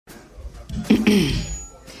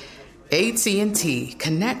AT&T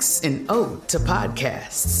connects an ode to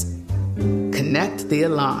podcasts. Connect the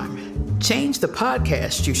alarm. Change the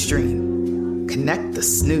podcast you stream. Connect the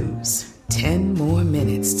snooze. 10 more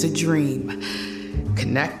minutes to dream.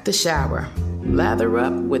 Connect the shower. Lather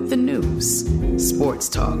up with the news. Sports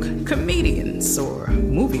talk, comedians, or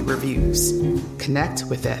movie reviews. Connect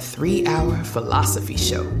with that 3-hour philosophy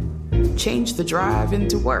show. Change the drive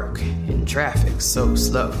into work in traffic so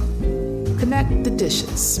slow. Connect the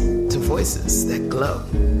dishes to voices that glow.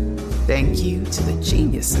 Thank you to the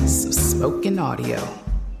geniuses of spoken audio.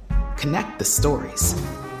 Connect the stories.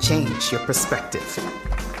 Change your perspective.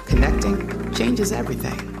 Connecting changes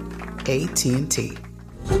everything. AT&T.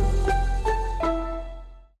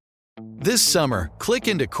 This summer, click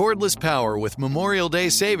into cordless power with Memorial Day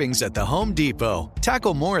savings at the Home Depot.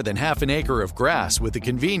 Tackle more than half an acre of grass with the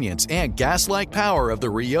convenience and gas-like power of the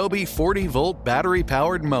Ryobi 40-volt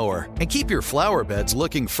battery-powered mower. And keep your flower beds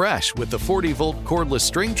looking fresh with the 40-volt cordless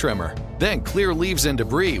string trimmer. Then clear leaves and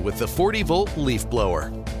debris with the 40-volt leaf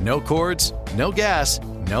blower. No cords, no gas,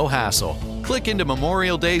 no hassle. Click into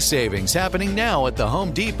Memorial Day savings happening now at the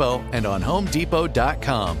Home Depot and on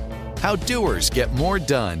HomeDepot.com. How doers get more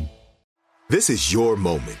done. This is your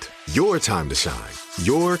moment, your time to shine,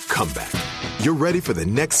 your comeback. You're ready for the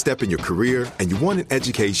next step in your career, and you want an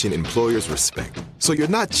education employers respect. So you're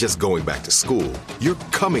not just going back to school, you're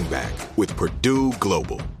coming back with Purdue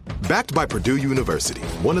Global. Backed by Purdue University,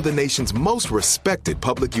 one of the nation's most respected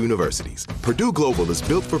public universities, Purdue Global is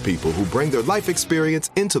built for people who bring their life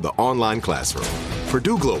experience into the online classroom.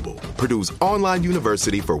 Purdue Global, Purdue's online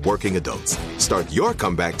university for working adults. Start your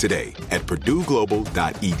comeback today at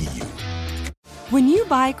purdueglobal.edu. When you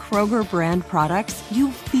buy Kroger brand products,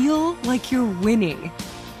 you feel like you're winning.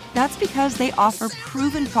 That's because they offer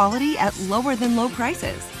proven quality at lower than low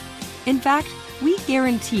prices. In fact, we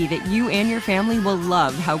guarantee that you and your family will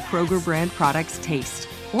love how Kroger brand products taste,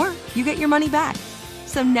 or you get your money back.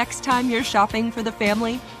 So next time you're shopping for the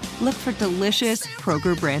family, look for delicious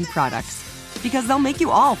Kroger brand products, because they'll make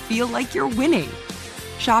you all feel like you're winning.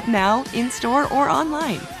 Shop now, in-store, or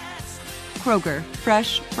online. Kroger,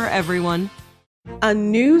 fresh for everyone. A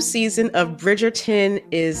new season of Bridgerton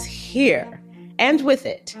is here. And with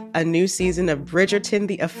it, a new season of Bridgerton,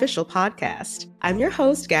 the official podcast. I'm your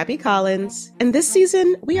host, Gabby Collins, and this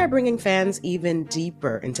season, we are bringing fans even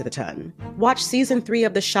deeper into the ton. Watch season 3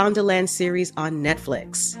 of the Shondaland series on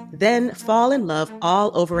Netflix. Then fall in love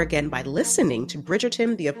all over again by listening to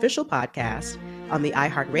Bridgerton, the official podcast, on the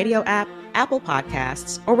iHeartRadio app, Apple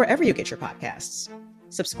Podcasts, or wherever you get your podcasts.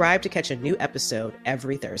 Subscribe to catch a new episode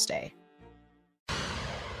every Thursday.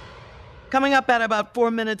 Coming up at about 4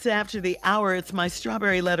 minutes after the hour, it's my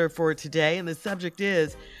strawberry letter for today, and the subject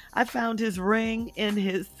is, I found his ring in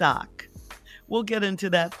his sock. We'll get into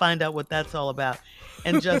that, find out what that's all about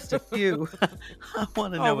in just a few. I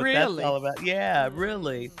want to know what that's all about. Yeah,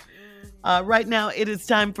 really. Right now, it is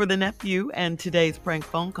time for the nephew and today's prank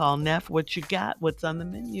phone call. Neff, what you got? What's on the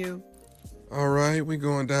menu? All right, we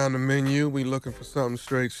going down the menu. We looking for something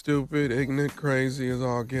straight stupid, ignorant, crazy as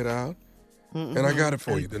all get out. And I got it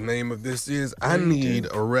for you. The name of this is I Need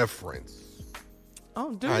a Reference.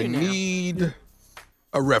 Oh, do you I need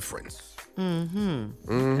a reference.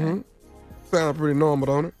 Okay. Sound pretty normal,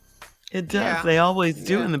 don't it? It does. Yeah. They always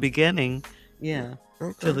do in the beginning. Yeah.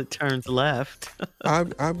 Okay. Till it turns left.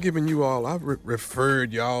 I've given you all, I've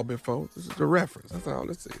referred y'all before. This is a reference. That's all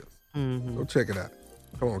this is. Go check it out.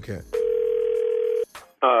 Come on, Cat.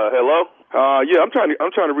 Hello? Yeah, I'm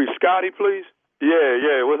trying to reach Scotty, please.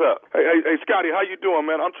 Yeah, what's up? Hey, Scotty, how you doing,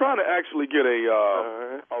 man? I'm trying to actually get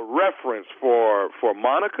a reference for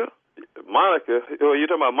Monica. Monica? Oh, you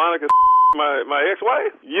talking about Monica, my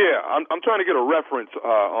ex-wife? Yeah, I'm trying to get a reference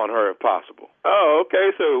on her if possible. Oh, okay.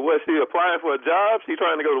 So, was she applying for a job? She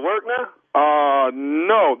trying to go to work now?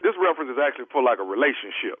 No. This reference is actually for like a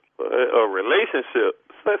relationship. A relationship?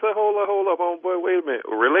 Say, hold up, homeboy. Wait a minute.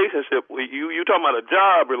 A relationship? You talking about a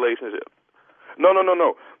job relationship? No.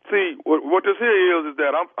 See, what this here is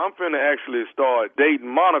that I'm finna actually start dating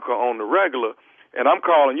Monica on the regular, and I'm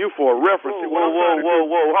calling you for a reference. Whoa,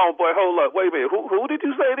 homeboy, hold up. Wait a minute. Who did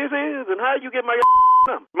you say this is, and how you get my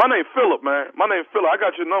number? My name's Philip, man. My name's Philip. I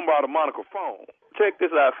got your number out of Monica's phone. Check this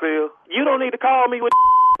out, Phil. You don't need to call me with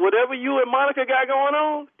whatever you and Monica got going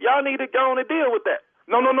on. Y'all need to go on and deal with that.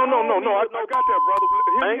 No. I got that, brother.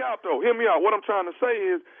 Hear me out. What I'm trying to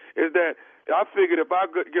say is that I figured if I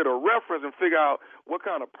could get a reference and figure out what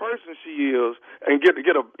kind of person she is and get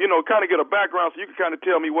a background so you can kind of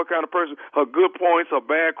tell me what kind of person, her good points, her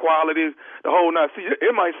bad qualities, the whole night. See,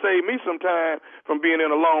 it might save me some time from being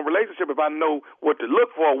in a long relationship if I know what to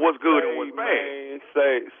look for, what's good and what's bad.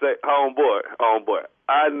 Say, homeboy,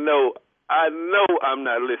 I know I know I'm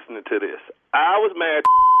not listening to this. I was married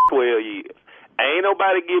 12 years. Ain't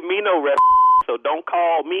nobody give me no rep, so don't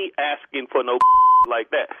call me asking for no like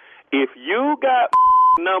that. If you got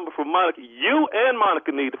number from Monica, you and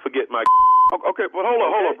Monica need to forget my. Okay, but hold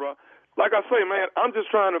up, bro. Like I say, man, I'm just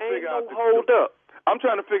trying to figure out. Hold up. I'm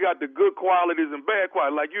trying to figure out the good qualities and bad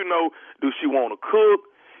qualities. Like, do she want to cook?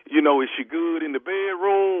 Is she good in the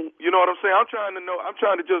bedroom? You know what I'm saying? I'm trying to know. I'm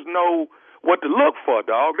trying to just know what to look for,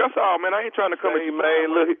 dog. That's all, man. I ain't trying to come at you, man.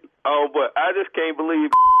 Look, but I just can't believe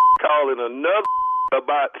calling another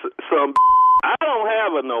about some. I don't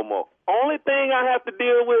have her no more. Only thing I have to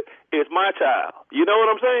deal with is my child. You know what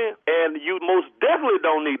I'm saying? And you most definitely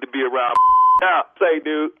don't need to be around. Now, say,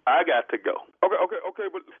 dude, I got to go. Okay,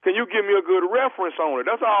 but can you give me a good reference on it?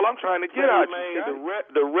 That's all I'm trying to get out of you.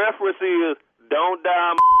 The reference is don't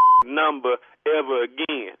dial number ever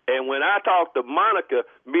again. And when I talk to Monica,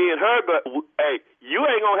 me and her, hey, you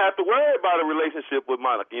ain't going to have to worry about a relationship with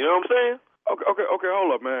Monica. You know what I'm saying? Okay,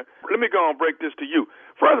 hold up, man. Let me go and break this to you.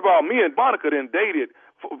 First of all, me and Monica done dated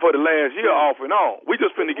for the last year off and on. We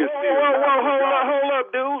just finna get serious. Hold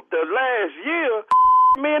up, dude. The last year?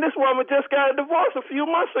 Man, this woman just got a divorce a few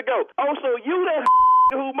months ago. Oh, so you that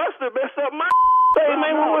who must have messed up my Look, I'm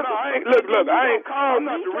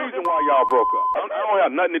not the reason why y'all broke up. I don't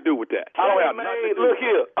have nothing to do with that. I don't have nothing to do with that. Look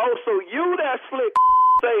here. Oh, so you that slick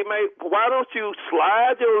say, man, why don't you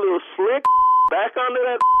slide your little slick back under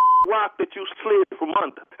that rock that you slid from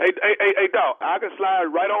under? Hey, dog, I can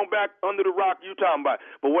slide right on back under the rock you talking about.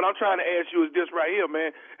 But what I'm trying to ask you is this right here,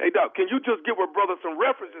 man. Hey, dog, can you just give her brother some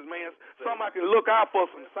references, man? Something I can look out for,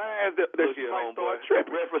 some signs that she might start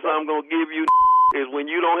tripping. Reference I'm going to give you is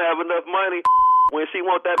when you don't have enough money, when she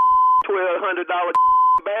want that $1,200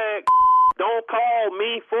 bag, don't call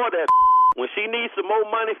me for that. When she needs some more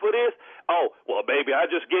money for this, oh, well, baby, I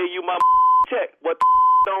just gave you my check. What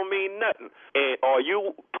don't mean nothing. And or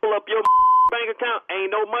you pull up your bank account,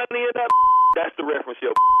 ain't no money in that. That's the reference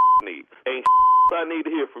your need. Ain't I need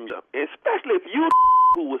to hear from you. Especially if you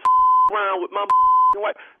who was around with my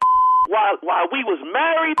wife while we was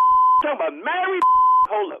married. Talking about married.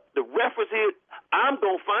 Hold up. The reference is I'm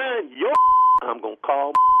gonna find your. I'm gonna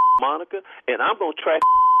call Monica and I'm gonna track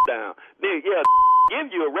down. Then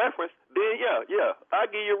give you a reference. Then I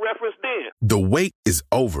give you a reference then. The wait is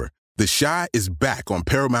over. The Chi is back on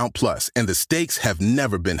Paramount Plus, and the stakes have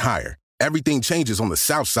never been higher. Everything changes on the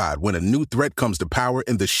South Side when a new threat comes to power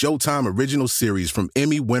in the Showtime original series from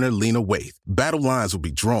Emmy winner Lena Waithe. Battle lines will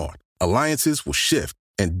be drawn, alliances will shift,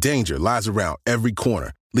 and danger lies around every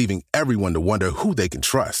corner, leaving everyone to wonder who they can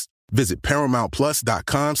trust. Visit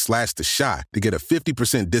ParamountPlus.com/The Chi to get a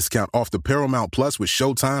 50% discount off the Paramount Plus with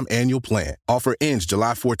Showtime annual plan. Offer ends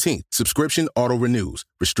July 14th. Subscription auto-renews.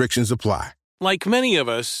 Restrictions apply. Like many of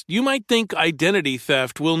us, you might think identity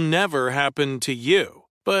theft will never happen to you.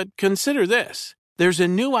 But consider this. There's a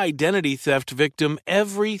new identity theft victim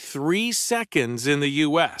every 3 seconds in the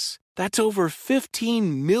U.S. That's over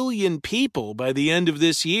 15 million people by the end of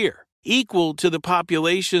this year, equal to the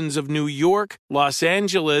populations of New York, Los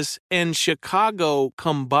Angeles, and Chicago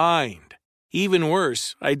combined. Even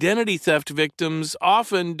worse, identity theft victims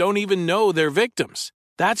often don't even know they're victims.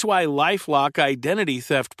 That's why LifeLock Identity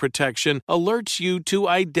Theft Protection alerts you to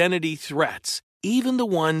identity threats, even the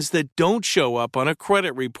ones that don't show up on a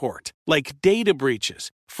credit report, like data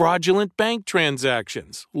breaches, fraudulent bank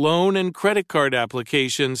transactions, loan and credit card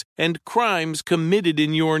applications, and crimes committed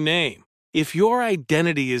in your name. If your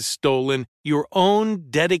identity is stolen, your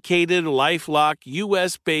own dedicated LifeLock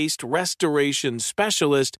U.S.-based restoration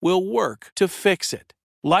specialist will work to fix it.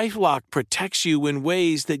 LifeLock protects you in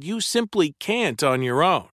ways that you simply can't on your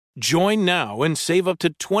own. Join now and save up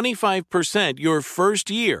to 25% your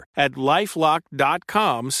first year at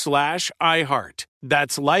LifeLock.com/iHeart.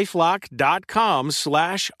 That's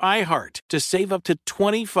LifeLock.com/iHeart to save up to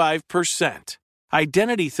 25%.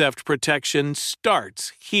 Identity theft protection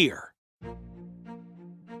starts here.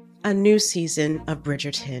 A new season of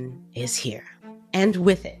Bridgerton is here. And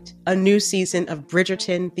with it, a new season of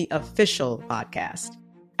Bridgerton, the official podcast.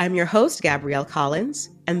 I'm your host, Gabrielle Collins,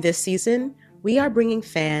 and this season, we are bringing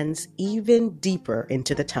fans even deeper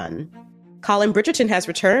into the ton. Colin Bridgerton has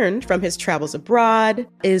returned from his travels abroad.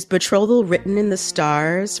 Is betrothal written in the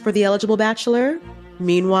stars for the eligible bachelor?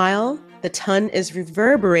 Meanwhile, the ton is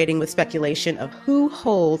reverberating with speculation of who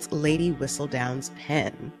holds Lady Whistledown's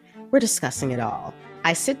pen. We're discussing it all.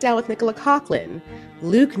 I sit down with Nicola Coughlan,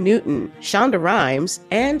 Luke Newton, Shonda Rhimes,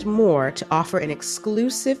 and more to offer an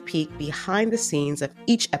exclusive peek behind the scenes of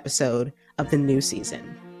each episode of the new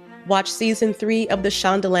season. Watch season 3 of the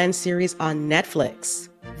Shondaland series on Netflix.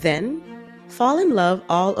 Then, Fall in love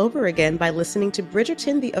all over again by listening to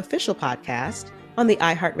Bridgerton, the official podcast, on the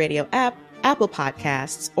iHeartRadio app, Apple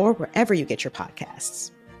Podcasts, or wherever you get your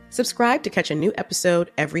podcasts. Subscribe to catch a new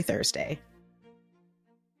episode every Thursday.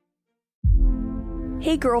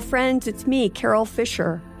 Hey girlfriends, it's me, Carol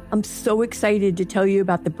Fisher. I'm so excited to tell you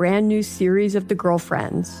about the brand new series of The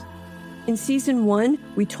Girlfriends. In season 1,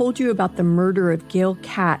 we told you about the murder of Gail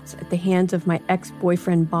Katz at the hands of my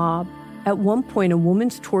ex-boyfriend Bob. At one point, a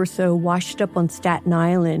woman's torso washed up on Staten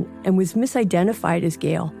Island and was misidentified as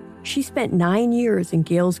Gail. She spent 9 years in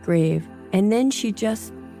Gail's grave, and then she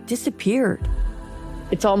just disappeared.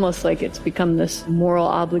 It's almost like it's become this moral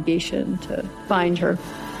obligation to find her.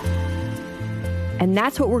 And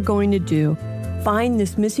that's what we're going to do. Find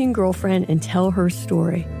this missing girlfriend and tell her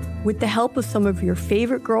story. With the help of some of your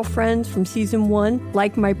favorite girlfriends from season 1,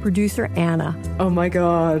 like my producer, Anna. Oh my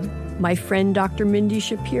God. My friend, Dr. Mindy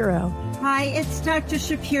Shapiro. Hi, it's Dr.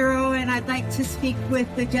 Shapiro, and I'd like to speak with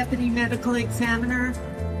the deputy medical examiner.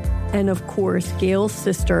 And of course, Gail's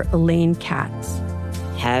sister, Elaine Katz.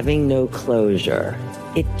 Having no closure,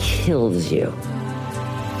 it kills you.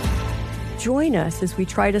 Join us as we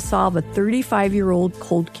try to solve a 35-year-old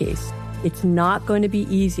cold case. It's not going to be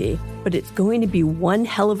easy, but it's going to be one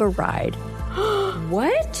hell of a ride.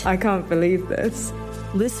 What? I can't believe this.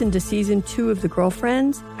 Listen to season 2 of The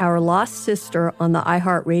Girlfriends, Our Lost Sister on the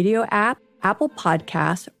iHeartRadio app, Apple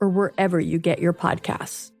Podcasts, or wherever you get your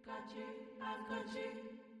podcasts.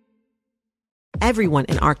 Everyone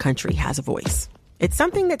in our country has a voice. It's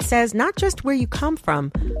something that says not just where you come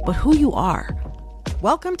from, but who you are.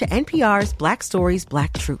 Welcome to NPR's Black Stories,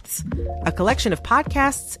 Black Truths, a collection of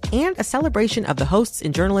podcasts and a celebration of the hosts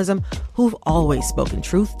in journalism who've always spoken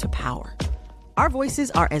truth to power. Our voices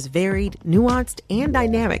are as varied, nuanced, and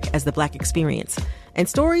dynamic as the Black experience, and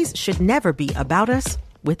stories should never be about us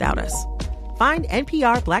without us. Find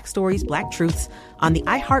NPR Black Stories, Black Truths on the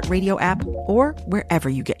iHeartRadio app or wherever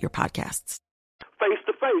you get your podcasts. Face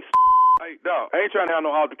to face. Hey, dog, I ain't trying to have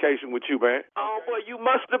no altercation with you, man. Oh, boy, you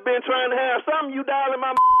must have been trying to have something. You dialing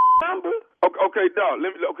my number. Okay, dog.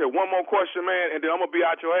 One more question, man, and then I'm gonna be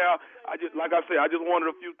out your hair. Like I said, I just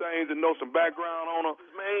wanted a few things and know some background on her.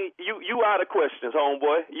 Man, you out of questions,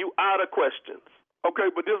 homeboy. You out of questions.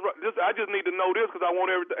 Okay, but this I just need to know this because I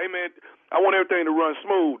want everything. Hey, man, I want everything to run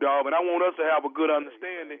smooth, dog, and I want us to have a good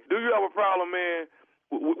understanding. Do you have a problem, man,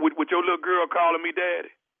 with your little girl calling me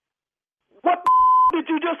daddy? What did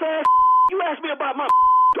you just ask? You asked me about my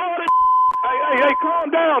daughter. Hey, calm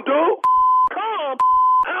down, dude. Calm?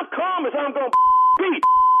 I'm calm as I'm gonna be.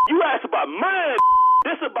 You asked about mine.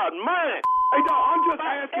 This about mine. Hey, dog, I'm just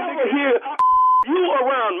asking. Over here, you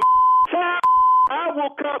around child, I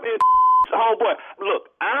will come and homeboy.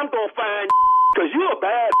 Look, I'm gonna find because you a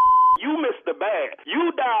bad. You missed the bad.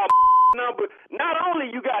 You dial number. Not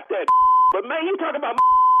only you got that, but man, you talking about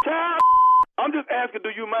child. I'm just asking,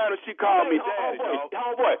 do you mind if she called me daddy, dog?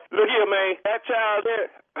 Homeboy, look here, man. That child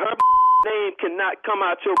there, her name cannot come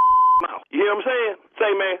out your mouth. You hear what I'm saying?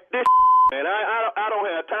 Say, man, this man, I don't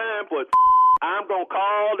have time, but I'm going to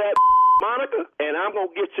call that Monica, and I'm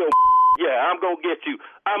going to get your I'm going to get you.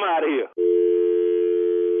 I'm out of here.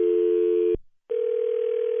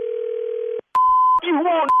 You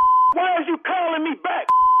want why is you calling me back?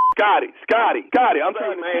 Scotty, I'm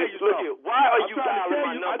trying to tell you something. Why are you dialing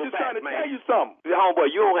my number back, man? I'm just trying to tell you something.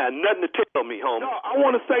 Homeboy, you don't have nothing to tell me, homie. No, I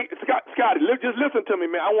want to say, Scotty, just listen to me,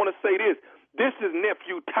 man. I want to say this. This is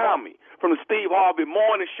nephew Tommy from the Steve Harvey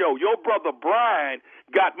Morning Show. Your brother Brian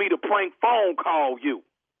got me to prank phone call you.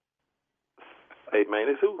 Hey,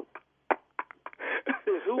 man, it's who?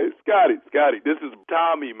 Hey, Scotty, this is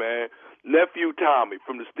Tommy, man. Nephew Tommy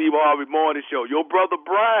from the Steve Harvey Morning Show. Your brother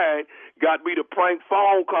Brian got me to prank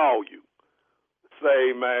phone call you.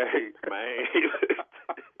 Say, man.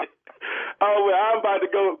 Oh, well, I'm about to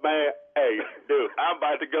go, man. Hey, dude, I'm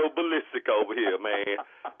about to go ballistic over here, man.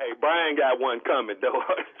 Hey, Brian got one coming, though.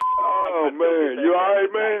 Oh, man. You all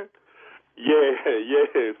right, man? Yeah,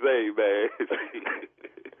 say, man.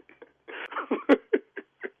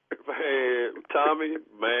 Man, Tommy,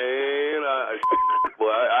 man,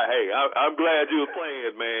 I'm glad you were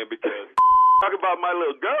playing, man, because talk about my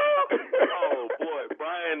little girl. Oh boy,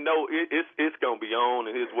 Brian, no, it's gonna be on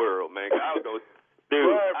in his world, man. I was gonna,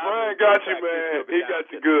 dude. Brian got you, man. He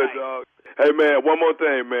got you good, dog. Hey, man, one more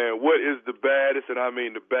thing, man. What is the baddest, and I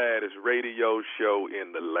mean the baddest, radio show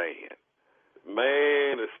in the land?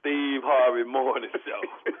 Man, the Steve Harvey Morning Show.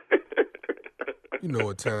 You know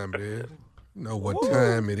what time it is. You know what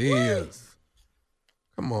time it is.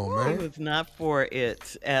 Come on, man. He was not for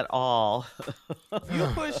it at all. You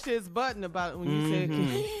pushed his button about when you said,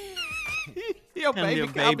 your baby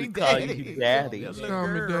call me call daddy. You daddy. Call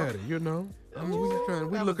me daddy, you know. I mean,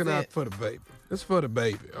 we looking out for the baby. This for the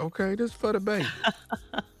baby, okay? This for the baby.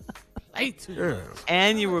 Yeah.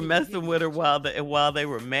 And you were messing with her while they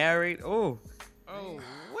were married. Oh,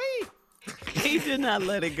 wait. He did not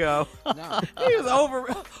let it go. No. He was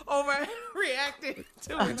overreacting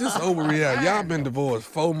to it. Just overreact. Y'all been divorced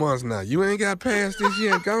 4 months now. You ain't got past this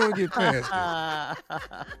yet. Go and get past it.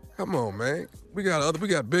 Come on, man. We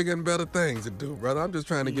got bigger and better things to do, brother. I'm just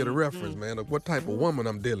trying to get a reference, man, of what type of woman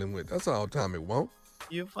I'm dealing with. That's all Tommy wants.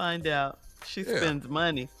 You find out. She spends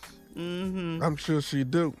money. Mm-hmm. I'm sure she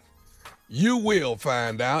do. You will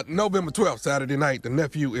find out. November 12th, Saturday night, the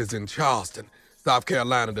nephew is in Charleston, South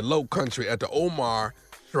Carolina, the Low Country at the Omar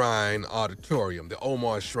Shrine Auditorium. The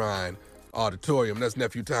Omar Shrine Auditorium. That's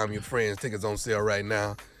Nephew Tommy and Friends. Tickets on sale right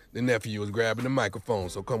now. The nephew is grabbing the microphone,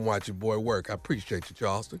 so come watch your boy work. I appreciate you,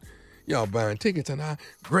 Charleston. Y'all buying tickets, and I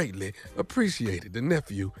greatly appreciate it. The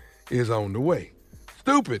nephew is on the way.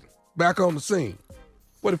 Stupid, back on the scene.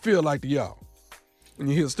 What it feel like to y'all when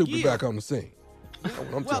you hear Stupid back on the scene? That's what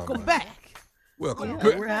I'm Welcome back. Welcome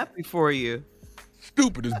back. We're happy for you.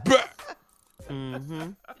 Stupid is back.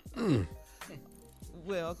 Mm-hmm.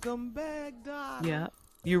 Welcome back, Doc. Yeah.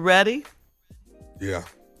 You ready? Yeah,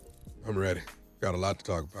 I'm ready. Got a lot to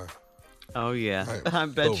talk about. Oh, yeah. I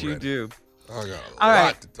bet you do. I got a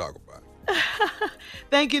lot to talk about.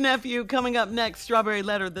 Thank you, nephew. Coming up next, Strawberry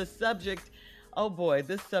Letter, the subject. Oh, boy,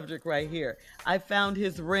 this subject right here. I found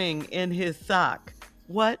his ring in his sock.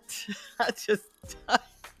 What?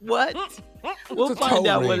 What? We'll find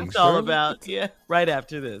out what it's all about. Yeah, right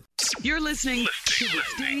after this. You're listening to the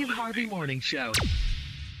Steve Harvey Morning Show.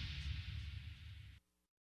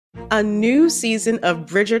 A new season of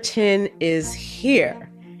Bridgerton is here.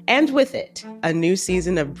 And with it, a new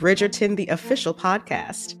season of Bridgerton, the official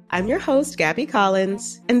podcast. I'm your host, Gabby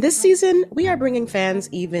Collins, and this season, we are bringing fans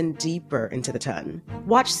even deeper into the ton.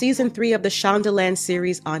 Watch season 3 of the Shondaland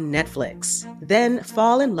series on Netflix. Then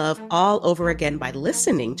fall in love all over again by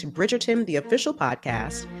listening to Bridgerton, the official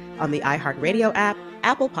podcast, on the iHeartRadio app,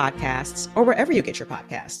 Apple Podcasts, or wherever you get your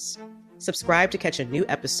podcasts. Subscribe to catch a new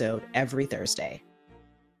episode every Thursday.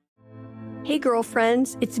 Hey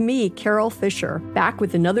girlfriends, it's me, Carol Fisher, back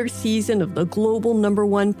with another season of the global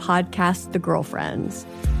 #1 podcast, The Girlfriends.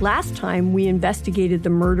 Last time, we investigated the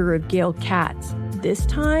murder of Gail Katz. This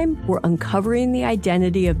time, we're uncovering the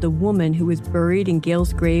identity of the woman who was buried in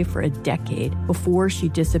Gail's grave for a decade before she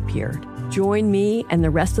disappeared. Join me and the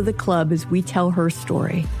rest of the club as we tell her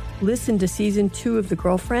story. Listen to Season 2 of The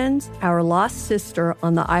Girlfriends, Our Lost Sister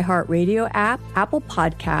on the iHeartRadio app, Apple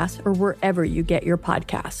Podcasts, or wherever you get your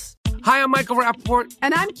podcasts. Hi, I'm Michael Rappaport.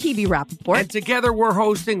 And I'm Kibi Rappaport. And together we're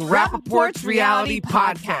hosting Rappaport's Reality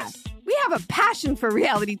Podcast. We have a passion for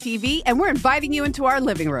reality TV, and we're inviting you into our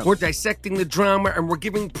living room. We're dissecting the drama, and we're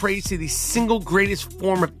giving praise to the single greatest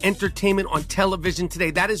form of entertainment on television today.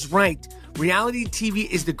 That is right. Reality TV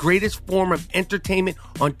is the greatest form of entertainment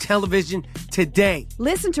on television today.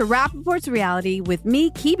 Listen to Rappaport's Reality with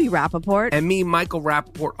me, Kibi Rappaport. And me, Michael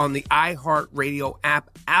Rappaport, on the iHeartRadio app,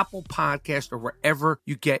 Apple Podcast, or wherever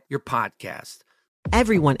you get your podcast.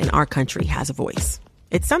 Everyone in our country has a voice.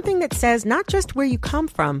 It's something that says not just where you come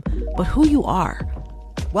from, but who you are.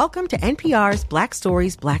 Welcome to NPR's Black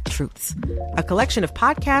Stories, Black Truths, a collection of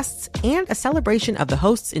podcasts and a celebration of the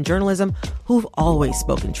hosts in journalism who've always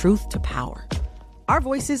spoken truth to power. Our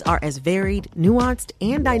voices are as varied, nuanced,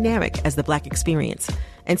 and dynamic as the Black experience,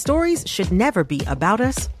 and stories should never be about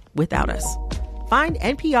us without us. Find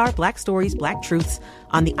NPR Black Stories, Black Truths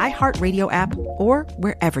on the iHeartRadio app or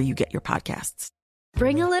wherever you get your podcasts.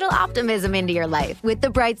 Bring a little optimism into your life with The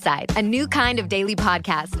Bright Side, a new kind of daily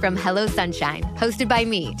podcast from Hello Sunshine, hosted by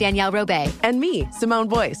me, Danielle Robay. And me, Simone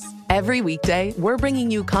Boyce. Every weekday, we're bringing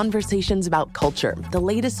you conversations about culture, the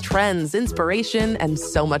latest trends, inspiration, and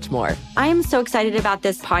so much more. I am so excited about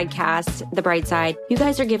this podcast, The Bright Side. You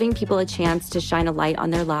guys are giving people a chance to shine a light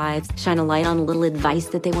on their lives, shine a light on a little advice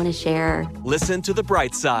that they want to share. Listen to The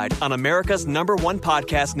Bright Side on America's #1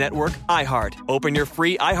 podcast network, iHeart. Open your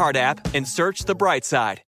free iHeart app and search The Bright Side.